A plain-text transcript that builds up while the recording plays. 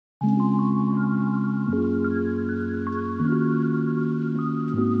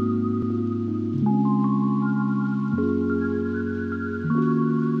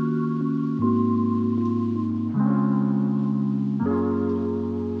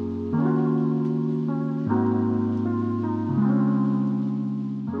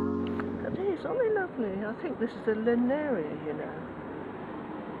I think this is a linearia, you know.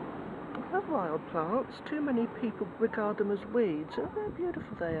 I love wild plants. Too many people regard them as weeds. Oh, how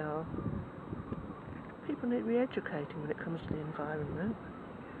beautiful they are. People need re-educating when it comes to the environment.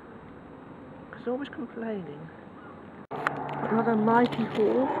 Because they're always complaining. Another mighty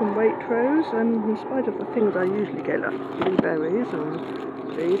haul from Waitrose, and in spite of the things I usually get, like blueberries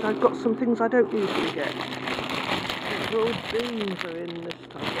and these, I've got some things I don't usually get. Raw beans are in this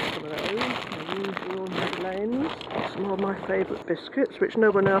time, some of those, my usual Madeleines. Some of my favourite biscuits, which no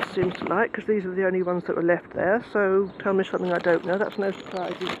one else seems to like, because these are the only ones that were left there, so tell me something I don't know, that's no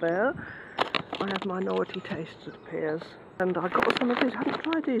surprises there. I have minority tastes, it appears. And I got some of these, I haven't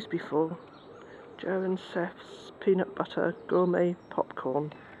tried these before. Joe and Seth's peanut butter gourmet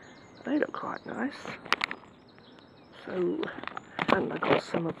popcorn. They look quite nice. So, and I got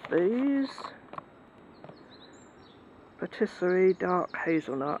some of these. Patisserie dark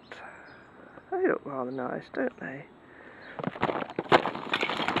hazelnut. They look rather nice, don't they?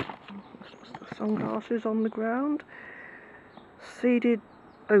 The sunglasses on the ground. Seeded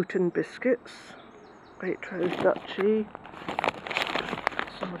oaten biscuits. Waitrose Qtie.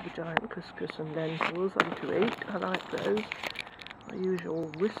 Some of the giant couscous and lentils I'm to eat. I like those. My usual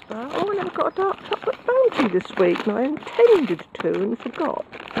whisper. Oh, I never got a dark chocolate bounty this week, and I intended to and forgot.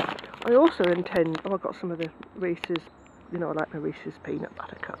 I also intend. Oh, I got some of the Reese's. You know, I like my Reese's peanut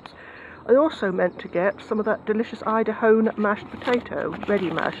butter cups. I also meant to get some of that delicious Idaho mashed potato,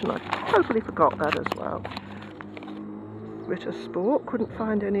 ready mash, and I totally forgot that as well. Ritter Sport. Couldn't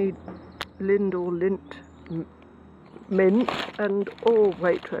find any Lind or Lint mint, and all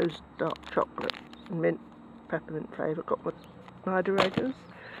Waitrose dark chocolate and mint peppermint flavour. Got my Duregas.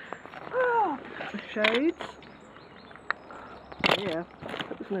 Oh, the shades. Yeah,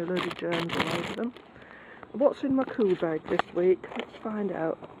 there's no loaded germs all over them. What's in my cool bag this week? Let's find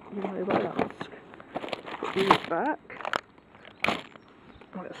out. You may well ask. Put these back.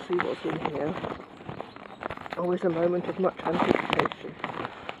 Let's see what's in here. Always a moment of much anticipation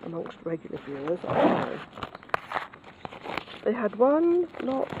amongst regular viewers. I know. They had one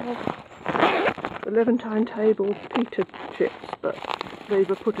lot of the Levantine table pita chips, but they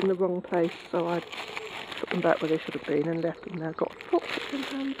were put in the wrong place, so I took them back where they should have been and left them there. Got pork and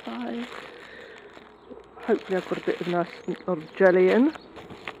ham pie. Hopefully I've got a bit of nice lot of jelly in.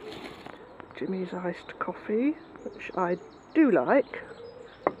 Jimmy's iced coffee, which I do like.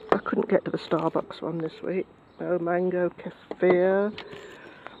 I couldn't get to the Starbucks one this week. Oh, mango kefir.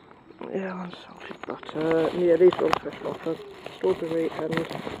 Yeah, unsalted butter. Yeah, these are all fresh offer. Strawberry and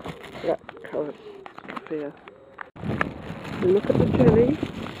black currant kefir. Look at the jelly.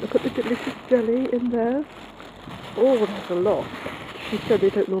 Look at the delicious jelly in there. Oh, there's a lot. She said they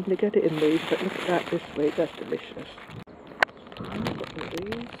don't normally get it in these, but look at that this week. That's delicious. I've got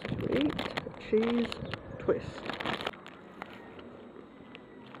these to eat. A cheese twist.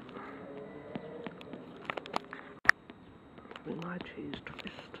 My cheese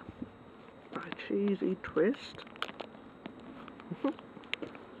twist. My cheesy twist.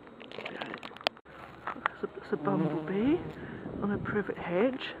 It's a bumblebee on a privet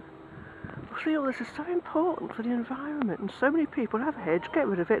hedge. See, all this is so important for the environment, and so many people have a hedge, get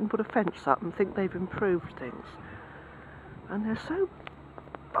rid of it and put a fence up and think they've improved things. And they're so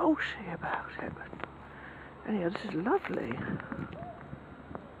bullshit about it. Anyhow, this is lovely.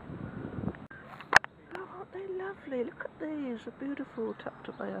 Lovely, look at these, they're beautiful, tucked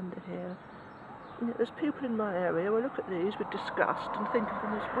away under here. And yet there's people in my area who look at these with disgust and think of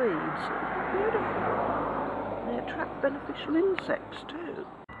them as weeds. They're beautiful. They attract beneficial insects too.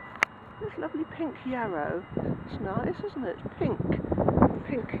 This lovely pink yarrow. It's nice, isn't it? It's pink.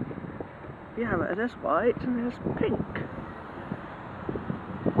 Pink yarrow. There's white and there's pink.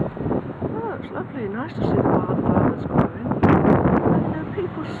 Oh, it's lovely. Nice to see the wildflowers growing.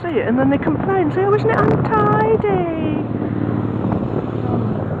 People see it and then they complain, say, oh, isn't it untidy?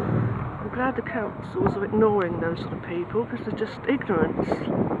 I'm glad the councils are ignoring those sort of people, because they're just ignorance.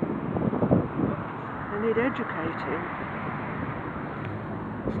 They need educating.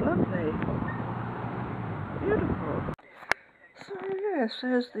 It's lovely. Beautiful. So yes,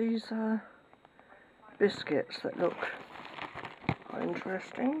 there's these biscuits that look quite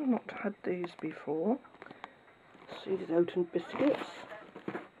interesting. I've not had these before. Seeded oaten biscuits.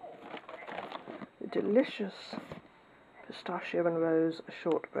 Delicious pistachio and rose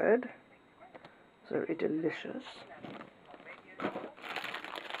shortbread. Very delicious.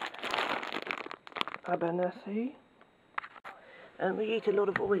 Abernethy. And we eat a lot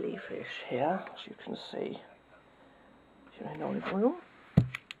of oily fish here, as you can see. In olive oil.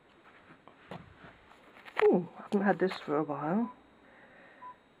 Oh, I haven't had this for a while.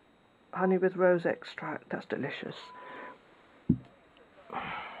 honey with rose extract, that's delicious.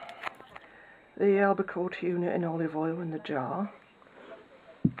 The albacore tuna in olive oil in the jar.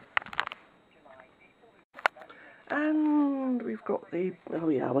 And we've got the, oh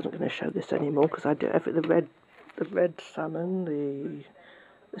yeah, I wasn't going to show this anymore because I do the red salmon,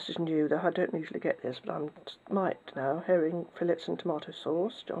 this is new though, I don't usually get this, but I might now. Herring fillets and tomato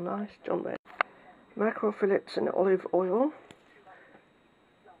sauce, John Red. Mackerel fillets in olive oil.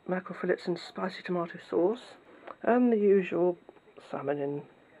 Mackerel fillets in spicy tomato sauce. And the usual salmon in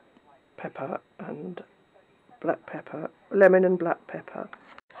pepper and black pepper, lemon and black pepper.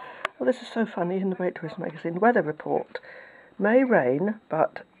 Well, this is so funny in the Waitrose magazine. Weather report. May rain,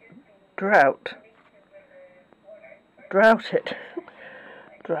 but drought it.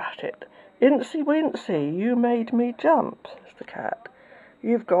 Drat it. Incy Wincy, you made me jump, says the cat.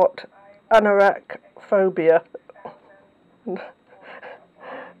 You've got anorak phobia.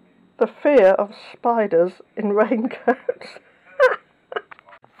 The fear of spiders in raincoats.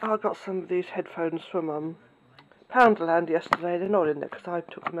 I got some of these headphones from Poundland yesterday. They're not in there because I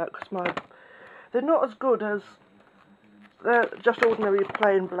took them out because they're not as good as, they're just ordinary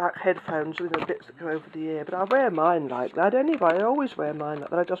plain black headphones with the bits that go over the ear, but I wear mine like that anyway. I always wear mine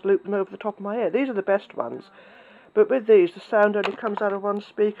like that. I just loop them over the top of my ear. These are the best ones, but with these the sound only comes out of one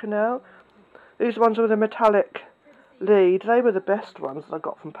speaker now. These ones with a metallic lead, they were the best ones that I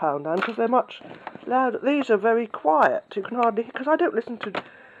got from Poundland because they're much louder. These are very quiet. You can hardly, because I don't listen to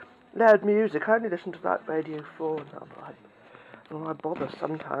loud music. I only listen to like Radio 4 and that. I bother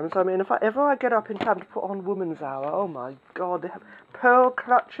sometimes. I mean, if ever I get up in time to put on Woman's Hour, oh my God, they have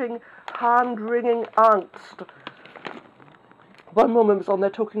pearl-clutching, hand-wringing angst. One woman was on there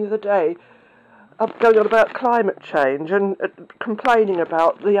talking the other day, going on about climate change and complaining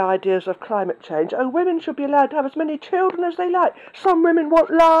about the ideas of climate change. Oh, women should be allowed to have as many children as they like. Some women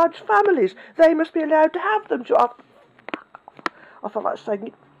want large families. They must be allowed to have them. I felt like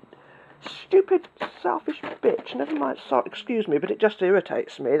saying, stupid, selfish bitch. Never mind, sorry, excuse me, but it just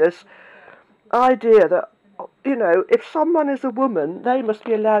irritates me. This idea that, you know, if someone is a woman, they must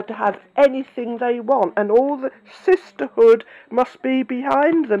be allowed to have anything they want, and all the sisterhood must be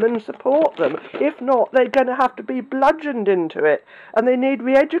behind them and support them. If not, they're going to have to be bludgeoned into it, and they need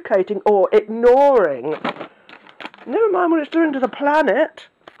re-educating or ignoring. Never mind what it's doing to the planet.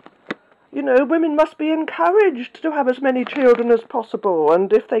 You know, women must be encouraged to have as many children as possible,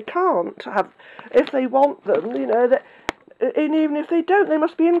 and if they can't have, if they want them, you know, and even if they don't, they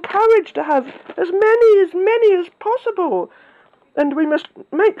must be encouraged to have as many as possible. And we must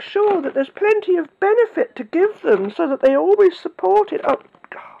make sure that there's plenty of benefit to give them so that they always support it. Oh,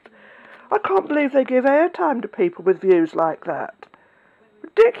 God. I can't believe they give airtime to people with views like that.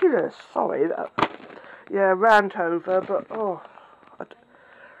 Ridiculous. Sorry. Yeah, rant over, but, oh.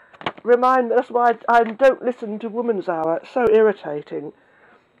 That's why I don't listen to Woman's Hour. It's so irritating.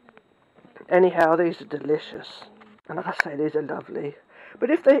 Anyhow, these are delicious. And like I say, these are lovely. But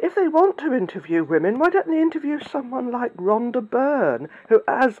if they want to interview women, why don't they interview someone like Rhonda Byrne, who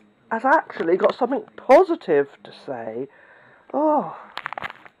has actually got something positive to say? Oh,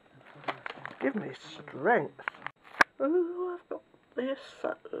 give me strength. Oh, I've got this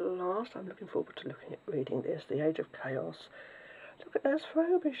at last. I'm looking forward to reading this, The Age of Chaos. Look at there's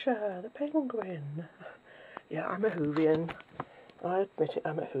Frobisher, the penguin. Yeah, I'm a Whovian. I admit it,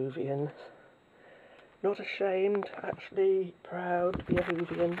 I'm a Whovian. Not ashamed, actually proud to be a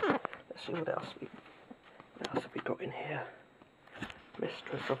Whovian. Let's see what else have we got in here.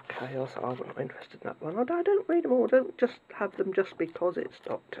 Mistress of Chaos. Oh, I'm not interested in that one. I don't read them all. Don't just have them just because it's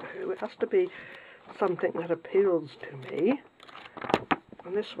Doctor Who. It has to be something that appeals to me.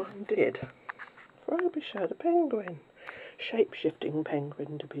 And this one did. Frobisher, the penguin. Shape-shifting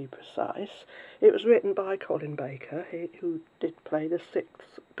penguin, to be precise. It was written by Colin Baker, who did play the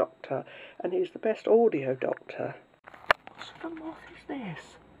 6th Doctor, and he's the best audio Doctor. What sort of moth is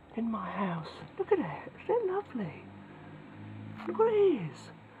this in my house? Look at it. Isn't it lovely? Look what it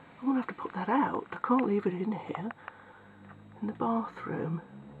is. I'm going to have to put that out. I can't leave it in here. In the bathroom.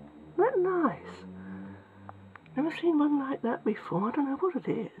 Isn't that nice? Never seen one like that before. I don't know what it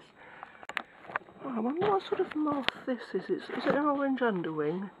is. Oh, I wonder what sort of moth this is. Is it an orange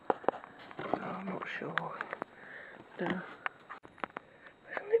underwing? Oh, I'm not sure. But,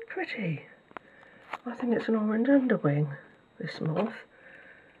 isn't it pretty? I think it's an orange underwing, this moth.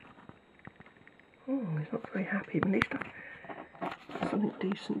 Oh, he's not very happy. But at least I've something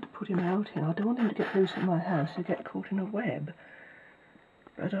decent to put him out in. I don't want him to get loose in my house and get caught in a web.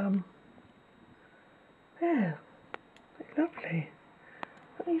 But, yeah, lovely.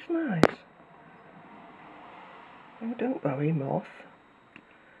 He's nice. Oh, don't worry, moth.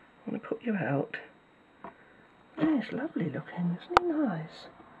 I'm going to put you out. Oh, it's lovely looking, isn't it nice?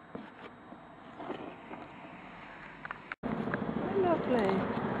 Very lovely.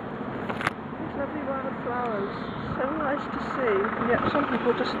 These lovely wild flowers. So nice to see. And yet some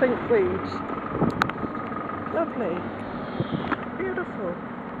people just think weeds. Lovely. Beautiful.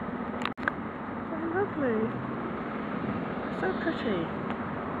 Very lovely. So pretty.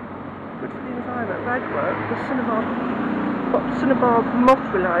 Good for the environment. Ragwork, the cinnabar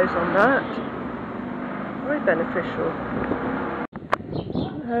moth relies on that. Very beneficial.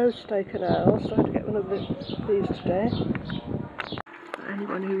 Hose taken out, so I had to get one of these today.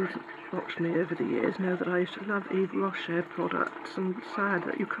 Anyone who's watched me over the years know that I used to love Yves Rocher products, and it's sad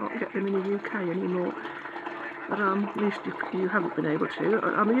that you can't get them in the UK anymore. But at least you haven't been able to.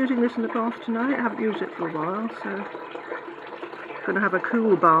 I'm using this in the bath tonight. I haven't used it for a while, so I'm going to have a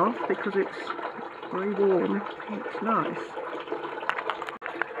cool bath because it's very warm. It's nice.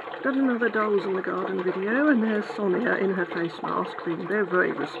 Done another dolls in the garden video, and there's Sonia in her face mask being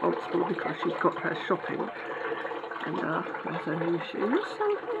very responsible because she's got her shopping, and there's her new shoes.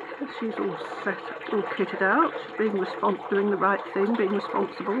 So she's all set, all kitted out, being doing the right thing, being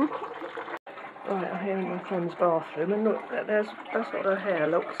responsible. Right, I'm here in my friend's bathroom, and look, that's what her hair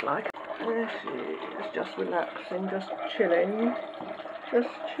looks like. There she is, just relaxing, just chilling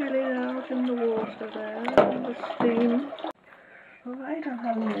out in the water there, in the steam. Right, I'm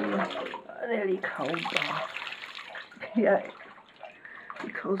having a really cold bath. Yeah,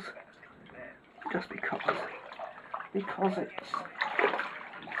 because it's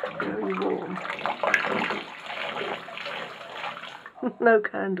very warm. No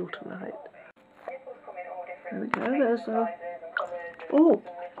candle tonight. There we go, there's a... Oh!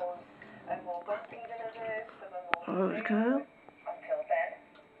 There we go.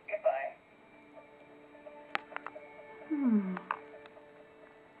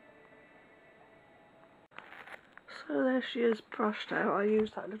 So there she is, brushed out. I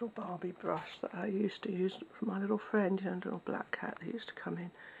used that little Barbie brush that I used to use for my little friend, you know, little black cat that used to come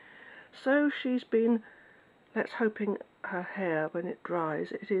in. So she's been, let's hoping her hair, when it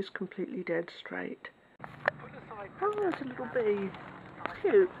dries, it is completely dead straight. Oh, there's a little bee.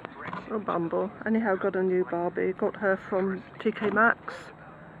 Cute. Little bumble. Anyhow, got a new Barbie. Got her from TK Maxx.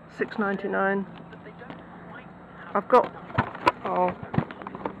 $6.99. I've got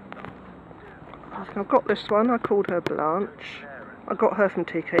this one. I called her Blanche. I got her from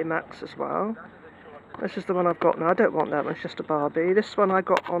TK Maxx as well. This is the one I've got now. I don't want that one, it's just a Barbie. This one I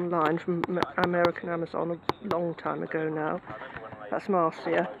got online from American Amazon a long time ago now. That's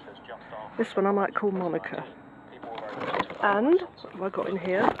Marcia. This one I might call Monica. And, what have I got in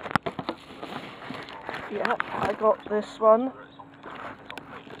here? Yeah, I got this one.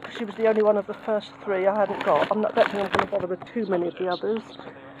 She was the only one of the first three I hadn't got. I don't think I'm going to bother with too many of the others.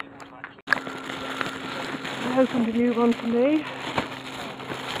 I opened a new one for me.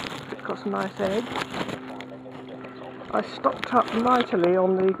 It's got some nice eggs. I stocked up mightily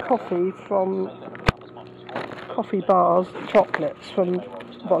on the coffee from coffee bars, chocolates from,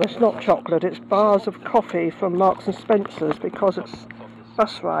 well, it's not chocolate, it's bars of coffee from Marks and Spencer's, because it's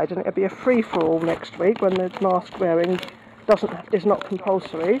bus ride and it'll be a free-for-all next week when the mask wearing is not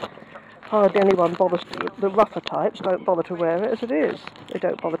compulsory. Hardly anyone bothers the rougher types don't bother to wear it as it is. They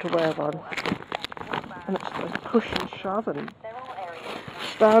don't bother to wear one. And it's a push and shove and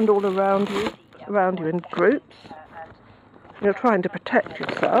stand all around you in groups. You're trying to protect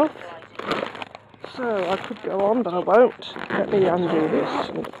yourself. So I could go on, but I won't. Let me undo this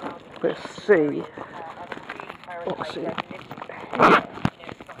and we'll see. Let's see. I've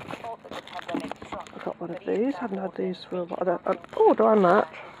got one of these. Haven't had these for a while. Oh, do I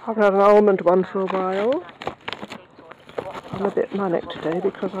match? Haven't had an almond one for a while. I'm a bit manic today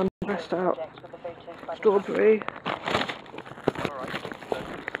because I'm pressed out strawberry,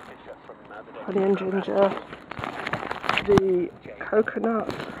 honey and ginger, the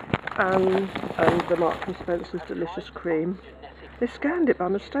coconut, and the Marks and Spencer's delicious cream. They scanned it by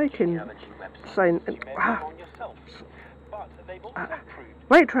mistake in saying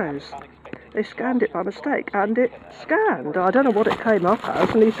Waitrose. They scanned it by mistake, and it scanned. I don't know what it came up as,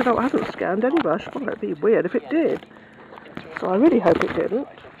 and he said, "Oh, it hasn't scanned anyway." I thought that'd be weird if it did. So I really hope it didn't.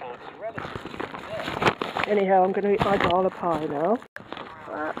 Anyhow, I'm going to eat my gala pie now.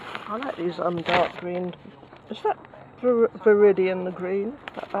 I like these dark green. Is that Viridian the green?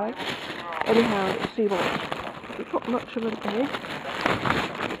 That bag? Anyhow, let's see what. It's not much of an egg.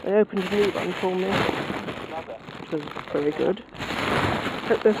 They opened a new one for me. It was very good.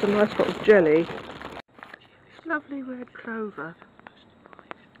 Hope there's some nice lot of jelly. It's lovely red clover.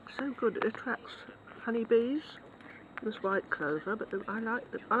 So good, it attracts honeybees. There's white clover, but I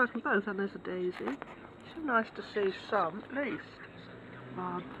like them both, and there's a daisy. It's so nice to see some, at least,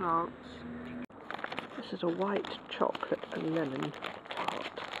 wild plants. This is a white chocolate and lemon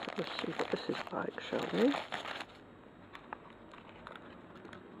tart. So let's see what this is like, shall we?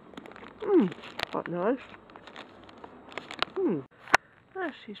 Quite nice.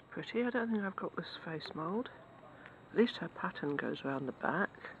 Oh, she's pretty. I don't think I've got this face mould. At least her pattern goes around the back.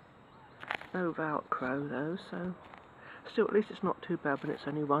 No Velcro though, so still at least it's not too bad when it's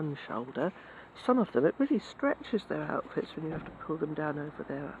only one shoulder. Some of them, it really stretches their outfits when you have to pull them down over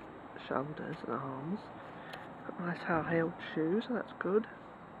their shoulders and arms. Got nice high-heeled shoes, so that's good.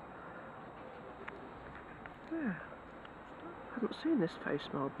 Yeah, I haven't seen this face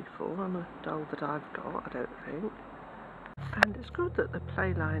mould before on a doll that I've got, I don't think. And it's good that the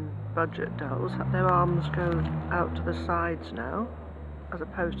Playline budget dolls, their arms go out to the sides now, as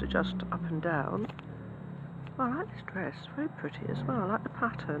opposed to just up and down. Oh, I like this dress, very pretty as well. I like the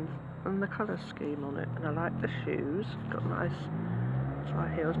pattern and the colour scheme on it, and I like the shoes. Got nice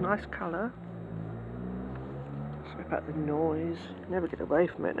high heels, nice colour. Sorry about the noise. You never get away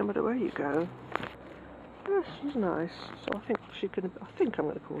from it, no matter where you go. Yes, she's nice. So I think I'm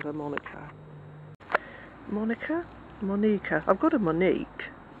going to call her Monica. Monica? Monica. I've got a Monique.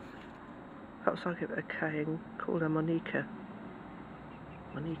 Perhaps I'll give it a K and call her Monica.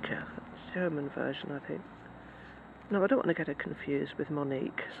 Monica. That's the German version, I think. No, I don't want to get her confused with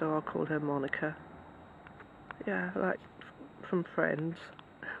Monique, so I'll call her Monica. Yeah, like from Friends.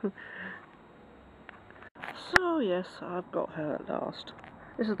 So yes, I've got her at last.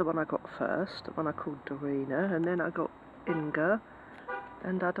 This is the one I got first, the one I called Dorina, and then I got Inga,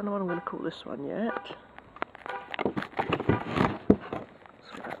 and I don't know what I'm going to call this one yet.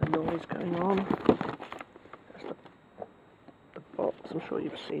 Sorry about the noise going on. There's the box, I'm sure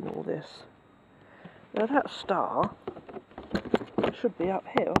you've seen all this. Now that star should be up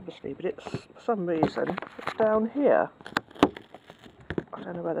here, obviously, but it's, for some reason, it's down here. I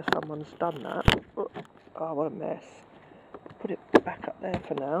don't know whether someone's done that. Oh, what a mess. Put it back up there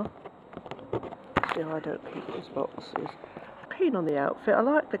for now. See how I don't keep these boxes. I'm keen on the outfit. I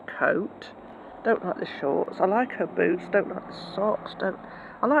like the coat. Don't like the shorts. I like her boots. Don't like the socks.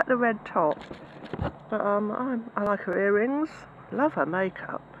 I like the red top. But I like her earrings. Love her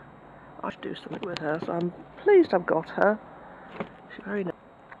makeup. I should do something with her, so I'm pleased I've got her. She's very nice.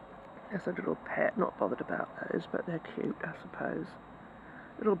 There's a little pet. Not bothered about those, but they're cute, I suppose.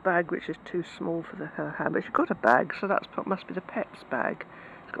 Little bag which is too small for her hand, but she's got a bag, so that must be the pet's bag.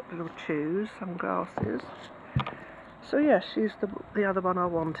 She's got little shoes, sunglasses. So yeah, she's the other one I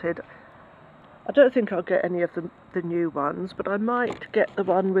wanted. I don't think I'll get any of the new ones, but I might get the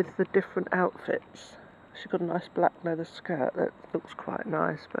one with the different outfits. She's got a nice black leather skirt that looks quite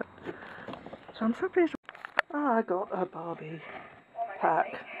nice, but so I'm so pleased. I got a Barbie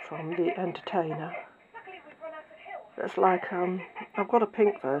pack from the Entertainer. It's like, I've got a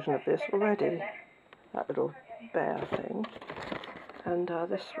pink version of this already, that little bear thing, and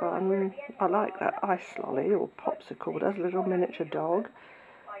this one, I like that ice lolly, or popsicle, it has a little miniature dog.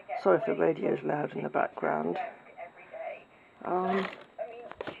 Sorry if the radio's loud in the background. That's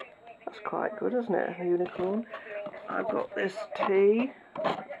quite good, isn't it, a unicorn? I've got this tea,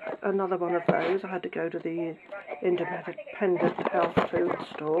 another one of those. I had to go to the independent health food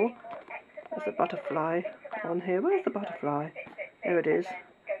store. There's a butterfly on here. Where's the butterfly? There it is.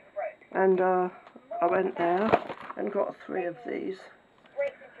 And I went there and got 3 of these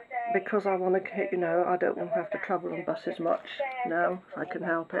because I want to, you know, I don't want to have to travel on buses much now, if I can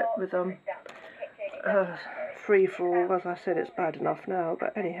help it, with free for all. As I said, it's bad enough now,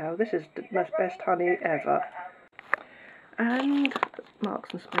 but anyhow, this is the best honey ever. And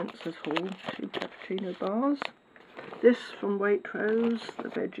Marks and Spencer's haul, 2 cappuccino bars. This from Waitrose, the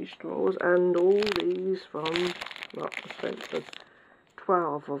veggie straws, and all these from Marks and Spencer's.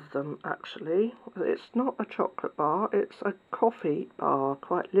 12 of them, actually. It's not a chocolate bar, it's a coffee bar,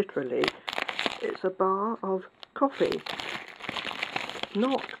 quite literally. It's a bar of coffee.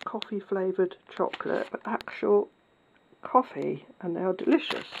 Not coffee-flavoured chocolate, but actual coffee, and they are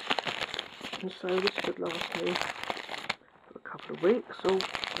delicious. And so this should last me for a couple of weeks, so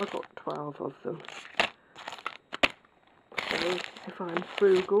I've got 12 of them. So if I'm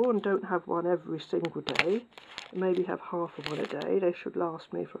frugal and don't have one every single day, maybe have half of one a day, they should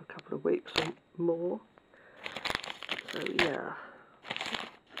last me for a couple of weeks or more. So yeah.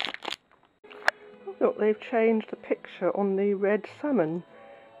 Oh, look, they've changed the picture on the red salmon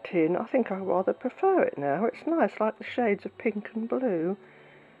tin. I think I rather prefer it now. It's nice, like the shades of pink and blue.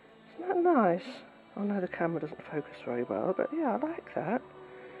 Isn't that nice? I know the camera doesn't focus very well, but yeah, I like that.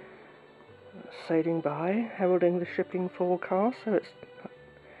 sailing by, heralding the shipping forecast, so it's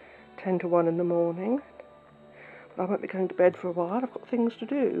 10 to 1 in the morning. But I won't be going to bed for a while, I've got things to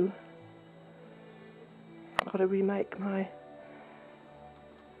do. I've got to remake my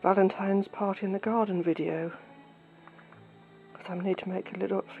Valentine's party in the garden video, because I need to make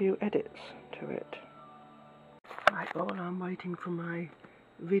a few edits to it. Right, while I'm waiting for my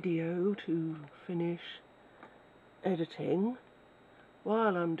video to finish editing,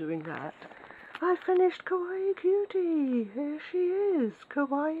 while I'm doing that, I finished Kawaii Qtie. Here she is,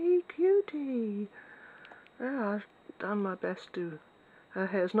 Kawaii Qtie. Yeah, I've done my best to. Her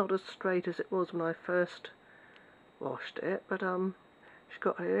hair's not as straight as it was when I first washed it, but she's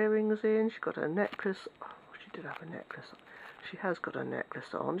got her earrings in. She's got her necklace. Oh, she did have a necklace on. She has got her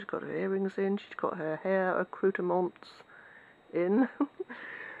necklace on. She's got her earrings in. She's got her hair accoutrements in.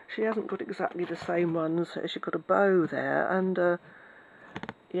 She hasn't got exactly the same ones. She's got a bow there and a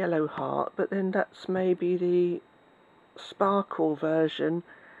yellow heart, but then that's maybe the sparkle version.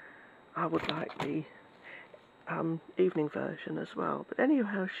 I would like the evening version as well. But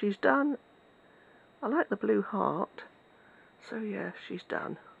anyhow, she's done. I like the blue heart. So yeah, she's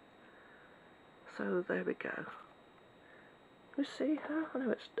done. So there we go. You see her? I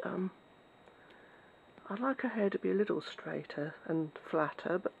know it's I'd like her hair to be a little straighter and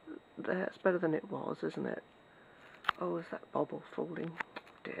flatter, but that's better than it was, isn't it? Oh, is that bobble falling?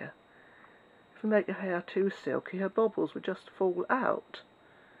 Dear. If you make her hair too silky, her bobbles would just fall out.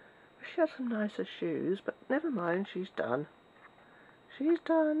 She had some nicer shoes, but never mind, she's done. She's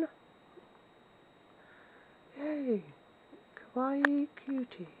done. Yay! Kawaii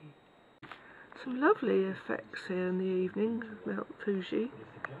Qtie. Some lovely effects here in the evening. Mount Fuji.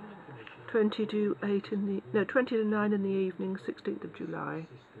 20 to 9 in the evening, 16th of July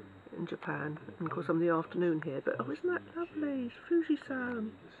in Japan. And of course I'm in the afternoon here, but oh, isn't that lovely? It's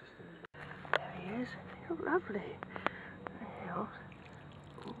Fuji-san. There he is. He's lovely. There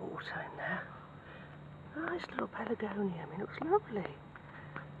water in there. Nice little pelargonium. He looks lovely.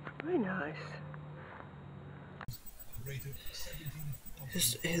 Very nice.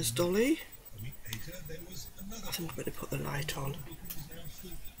 Here's Dolly. I think I'm going to put the light on.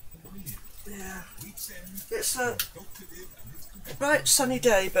 Yeah, it's a bright sunny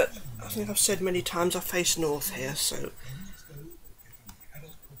day, but I think I've said many times I face north here, so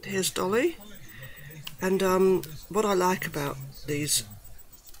here's Dolly. And what I like about these,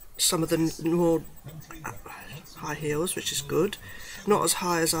 some of the more high heels, which is good, not as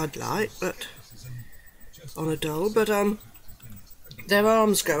high as I'd like, but on a doll, but their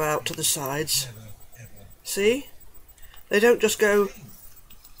arms go out to the sides. See? They don't just go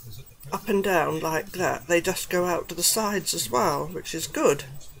up and down like that, they just go out to the sides as well, which is good.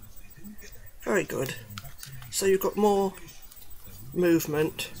 Very good. So you've got more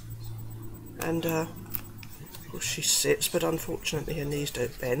movement, and of course she sits, but unfortunately her knees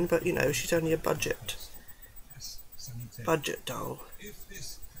don't bend, but you know, she's only a budget doll.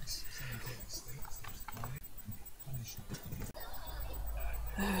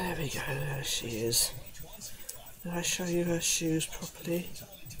 There we go, there she is. Did I show you her shoes properly?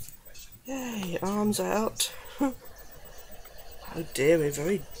 Yay, arms out. Oh dear, we're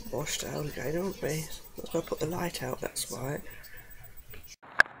very washed out again, aren't we? That's why I put the light out, that's why.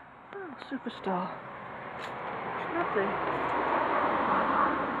 Oh, superstar. It's lovely.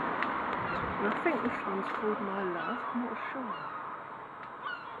 And I think this one's called My Love, I'm not sure.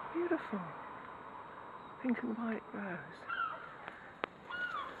 Beautiful. Pink and white rose.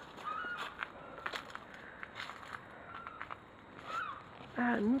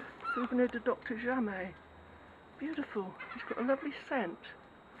 And souvenir de Dr. Jamais. Beautiful. It's got a lovely scent.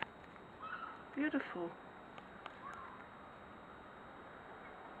 Beautiful.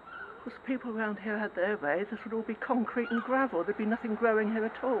 Of course, the people around here had their way. This would all be concrete and gravel. There'd be nothing growing here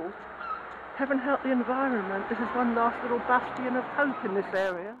at all. Heaven help the environment. This is one last little bastion of hope in this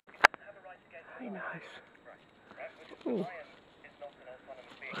area. Very nice. Ooh.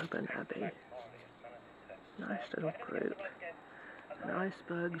 Urban Abbey. Nice little group. An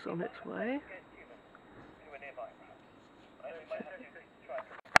iceberg's on its way.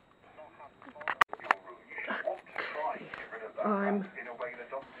 Okay. I'm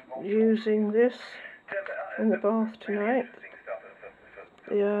using this in the bath tonight.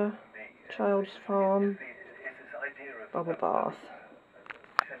 The Child's Farm bubble bath.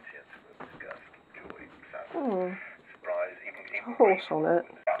 Oh, a horse on it.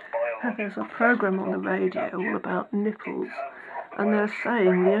 And there's a programme on the radio all about nipples. And they're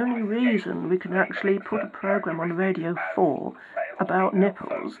saying the only reason we can actually put a programme on the radio for about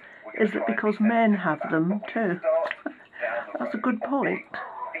nipples is that because men have them too. That's a good point.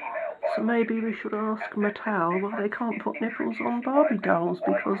 So maybe we should ask Mattel why they can't put nipples on Barbie dolls,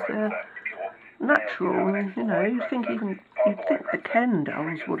 because they're natural, and you'd think the Ken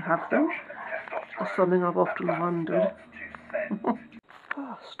dolls would have them. That's something I've often wondered.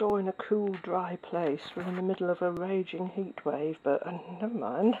 Store in a cool, dry place. We're in the middle of a raging heat wave, but never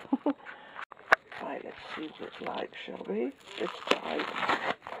mind. Right, let's see what it's like, shall we? This time.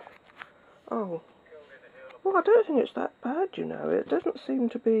 Oh. Well, I don't think it's that bad, It doesn't seem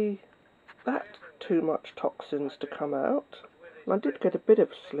to be that too much toxins to come out. And I did get a bit of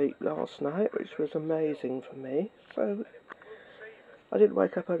sleep last night, which was amazing for me. So I did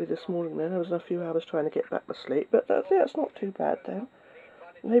wake up early this morning then. I was in a few hours trying to get back to sleep, but it's not too bad then.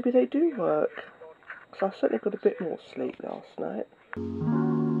 Maybe they do work. So I certainly got a bit more sleep last night.